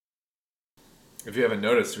If you haven't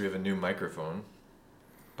noticed, we have a new microphone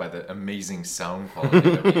by the amazing sound quality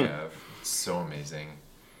that we have. It's so amazing.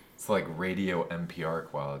 It's like radio NPR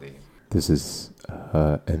quality. This is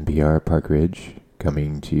NPR Park Ridge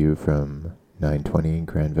coming to you from 920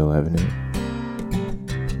 Granville Avenue.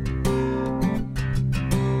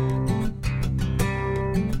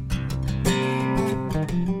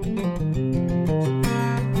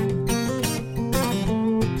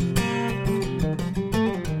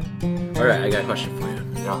 All right, I got a question for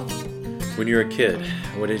you. Yeah. When you were a kid,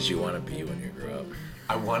 what did you want to be when you grew up?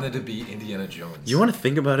 I wanted to be Indiana Jones. You want to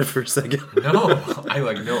think about it for a second? No, I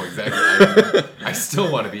know exactly. I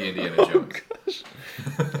still want to be Indiana Jones.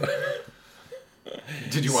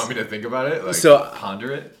 Did you want me to think about it?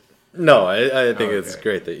 Ponder it? No, I think Oh, it's okay.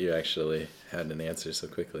 great that you actually had an answer so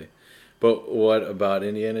quickly. But what about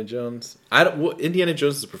Indiana Jones? Indiana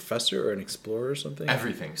Jones is a professor or an explorer or something?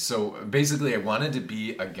 Everything. So basically, I wanted to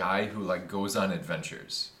be a guy who goes on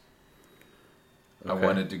adventures. I Okay.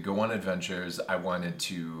 wanted to go on adventures. I wanted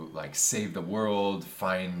to save the world,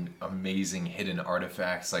 find amazing hidden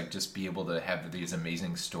artifacts, just be able to have these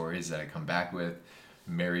amazing stories that I come back with,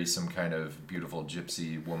 marry some kind of beautiful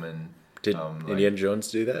gypsy woman. Did Indiana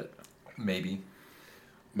Jones do that? Maybe.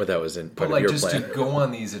 But that was in But part of your just plan. to go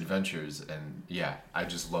on these adventures, and yeah, I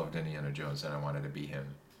just loved Indiana Jones and I wanted to be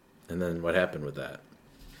him. And then what happened with that?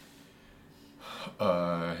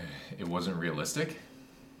 It wasn't realistic.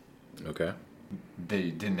 Okay. They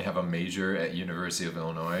didn't have a major at University of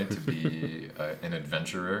Illinois to be an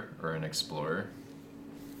adventurer or an explorer.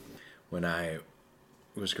 When I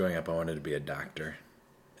was growing up, I wanted to be a doctor.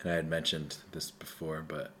 And I had mentioned this before,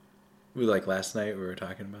 but last night we were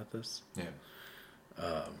talking about this. Yeah.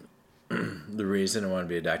 The reason I wanted to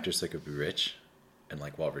be a doctor is so I could be rich and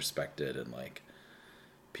well respected, and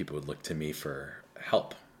people would look to me for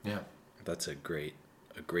help. Yeah. That's a great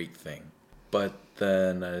thing. But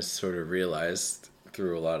then I sort of realized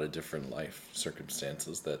through a lot of different life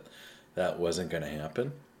circumstances that wasn't going to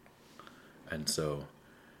happen. And so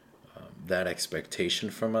that expectation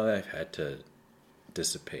from my life had to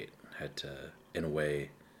dissipate, had to, in a way,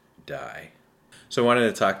 die. So I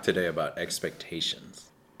wanted to talk today about expectations.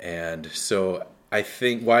 And so I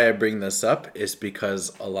think why I bring this up is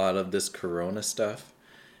because a lot of this corona stuff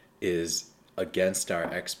is against our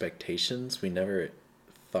expectations. We never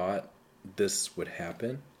thought this would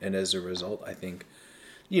happen. And as a result, I think,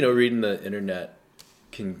 reading the internet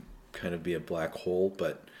can kind of be a black hole,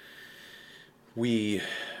 but we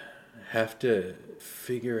have to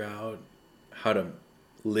figure out how to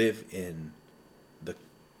live in the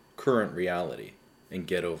current reality and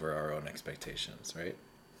get over our own expectations, right?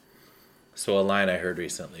 So a line I heard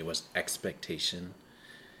recently was, expectation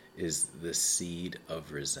is the seed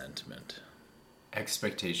of resentment.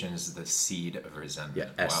 Expectation is the seed of Yeah,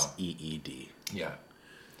 resentment. Wow. SEED Yeah.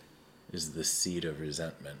 is the seed of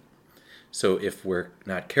resentment. So if we're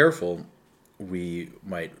not careful, we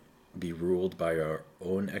might be ruled by our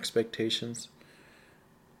own expectations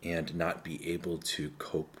and not be able to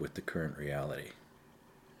cope with the current reality.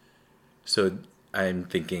 So I'm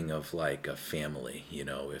thinking of a family,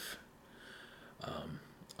 if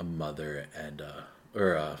a mother and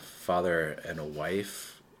or a father and a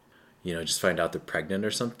wife, just find out they're pregnant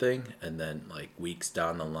or something, and then weeks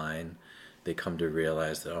down the line, they come to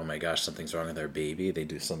realize that, oh my gosh, something's wrong with their baby. They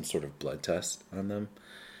do some sort of blood test on them,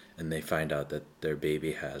 and they find out that their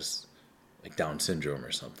baby has Down syndrome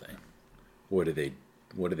or something. What do they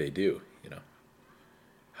do?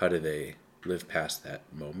 How do they live past that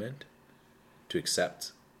moment to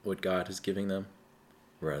accept what God is giving them,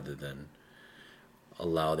 rather than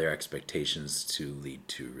allow their expectations to lead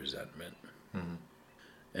to resentment? Mm-hmm.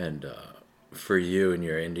 And for you and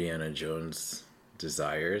your Indiana Jones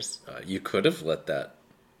desires, you could have let that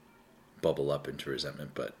bubble up into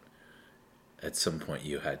resentment, but at some point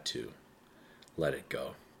you had to let it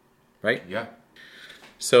go, right? Yeah.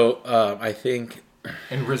 So I think,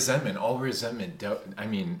 And resentment, all resentment,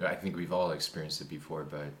 I think we've all experienced it before,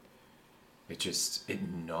 but it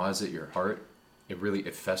gnaws at your heart.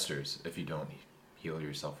 It festers if you don't heal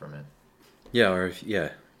yourself from it.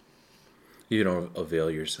 you don't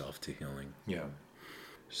avail yourself to healing. Yeah.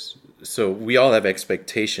 So we all have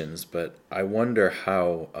expectations, but I wonder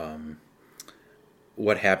how,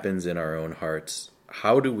 what happens in our own hearts.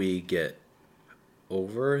 How do we get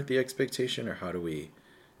over the expectation, or how do we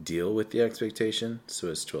deal with the expectation so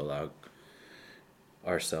as to allow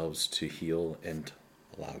ourselves to heal and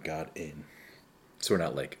allow God in? So we're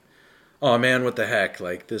not oh man, what the heck?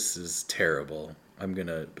 This is terrible. I'm going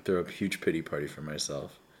to throw a huge pity party for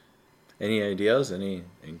myself. Any ideas? Any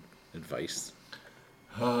advice?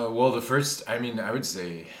 Well, the first, I would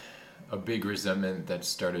say, a big resentment that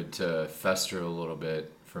started to fester a little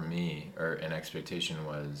bit for me, or an expectation,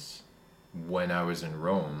 was when I was in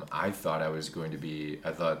Rome. I thought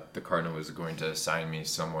the Cardinal was going to assign me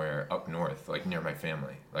somewhere up north, like near my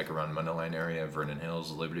family, like around Mundelein area, Vernon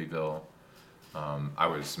Hills, Libertyville.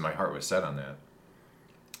 My heart was set on that.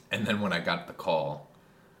 And then when I got the call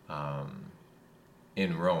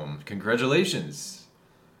in Rome, congratulations,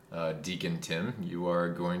 Deacon Tim, you are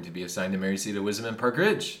going to be assigned to Mary Seat of Wisdom in Park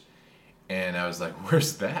Ridge. And I was like,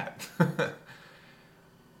 where's that?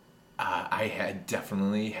 I had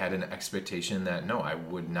definitely had an expectation that, no, I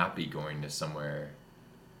would not be going to somewhere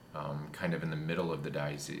kind of in the middle of the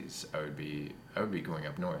diocese. I would be going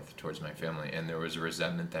up north towards my family. And there was a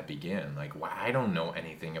resentment that began. Like, why? I don't know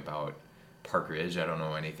anything about Park Ridge. I don't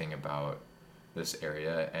know anything about this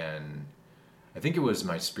area. And I think it was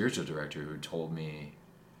my spiritual director who told me,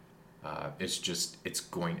 it's just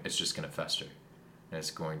going to fester, and it's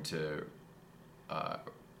going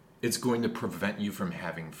to prevent you from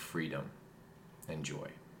having freedom and joy.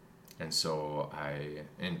 And so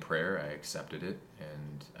in prayer, I accepted it.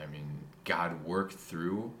 And I mean, God worked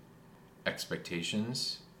through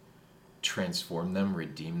expectations, transformed them,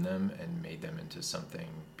 redeemed them, and made them into something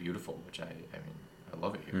beautiful, which I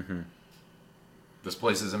love it here. Mm-hmm. This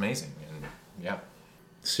place is amazing. And yeah.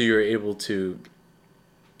 So you're able to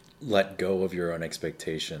let go of your own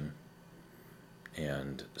expectation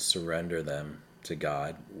and surrender them to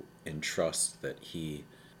God in trust that He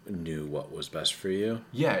knew what was best for you.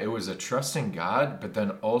 Yeah, it was a trust in God, but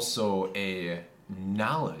then also a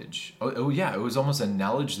knowledge. It was almost a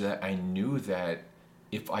knowledge that I knew that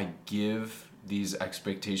if I give these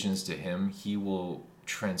expectations to Him, He will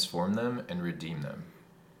transform them and redeem them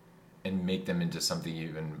and make them into something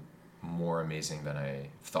even more amazing than I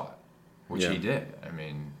thought, which He did. I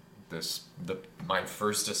mean, my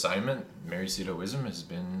first assignment, Mary Seat of Wisdom, has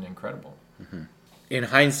been incredible. Mm-hmm. In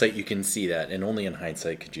hindsight, you can see that, and only in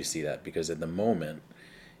hindsight could you see that, because at the moment,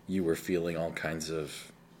 you were feeling all kinds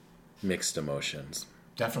of mixed emotions.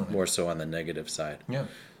 Definitely. More so on the negative side. Yeah.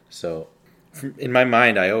 So, in my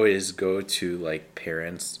mind, I always go to like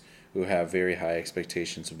parents who have very high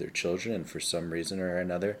expectations of their children, and for some reason or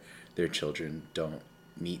another, their children don't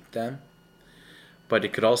meet them. But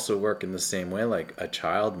it could also work in the same way. Like a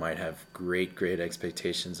child might have great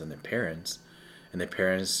expectations on their parents, and their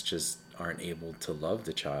parents just aren't able to love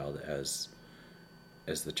the child as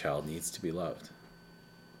the child needs to be loved.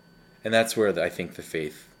 And that's where I think the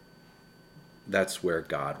faith, that's where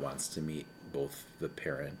God wants to meet both the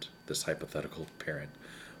parent, this hypothetical parent,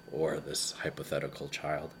 or this hypothetical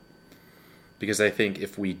child. Because I think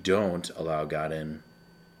if we don't allow God in,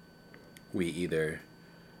 we either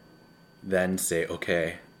then say,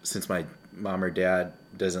 okay, since my mom or dad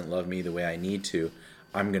doesn't love me the way I need to,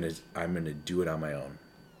 I'm gonna do it on my own.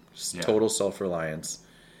 Just total self-reliance.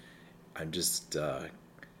 I'm just I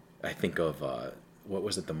think of what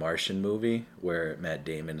was it, the Martian movie, where Matt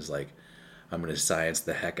Damon is like, I'm gonna science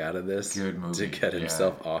the heck out of this to get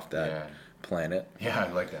himself off that planet. Yeah,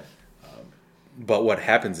 I like that. But what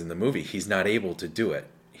happens in the movie, he's not able to do it.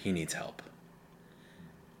 He needs help.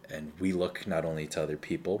 And we look not only to other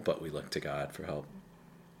people, but we look to God for help.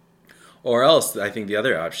 Or else, I think the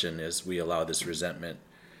other option is we allow this resentment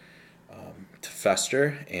to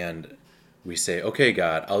fester, and we say, okay,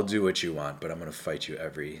 God, I'll do what you want, but I'm going to fight you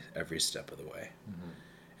every step of the way. Mm-hmm.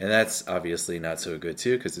 And that's obviously not so good,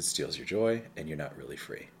 too, because it steals your joy, and you're not really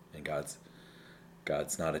free. And God's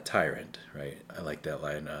not a tyrant, right? I like that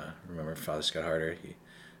line. Remember Father Scott Harder? He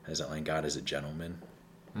has that line, God is a gentleman.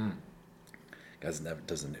 Mm. God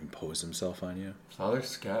doesn't impose himself on you. Father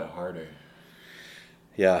Scott Harder.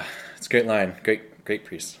 Yeah, it's a great line. Great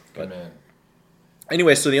priest. But man.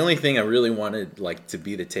 Anyway, so the only thing I really wanted to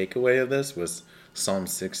be the takeaway of this was Psalm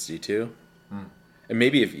 62. Mm. And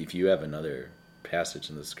maybe if you have another passage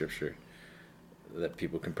in the scripture that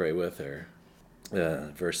people can pray with, or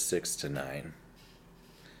verse 6 to 9.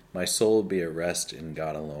 My soul will be at rest in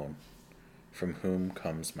God alone, from whom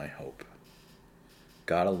comes my hope.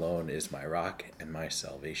 God alone is my rock and my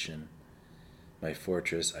salvation. My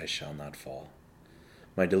fortress, I shall not fall.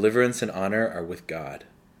 My deliverance and honor are with God.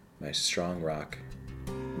 My strong rock,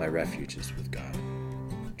 my refuge is with God.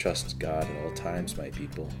 Trust God at all times, my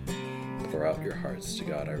people. Pour out your hearts to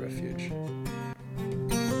God, our refuge.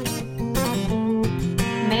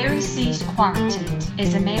 Mary Seat Quarantined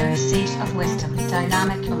is a Mary Seat of Wisdom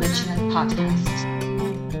dynamic original podcast.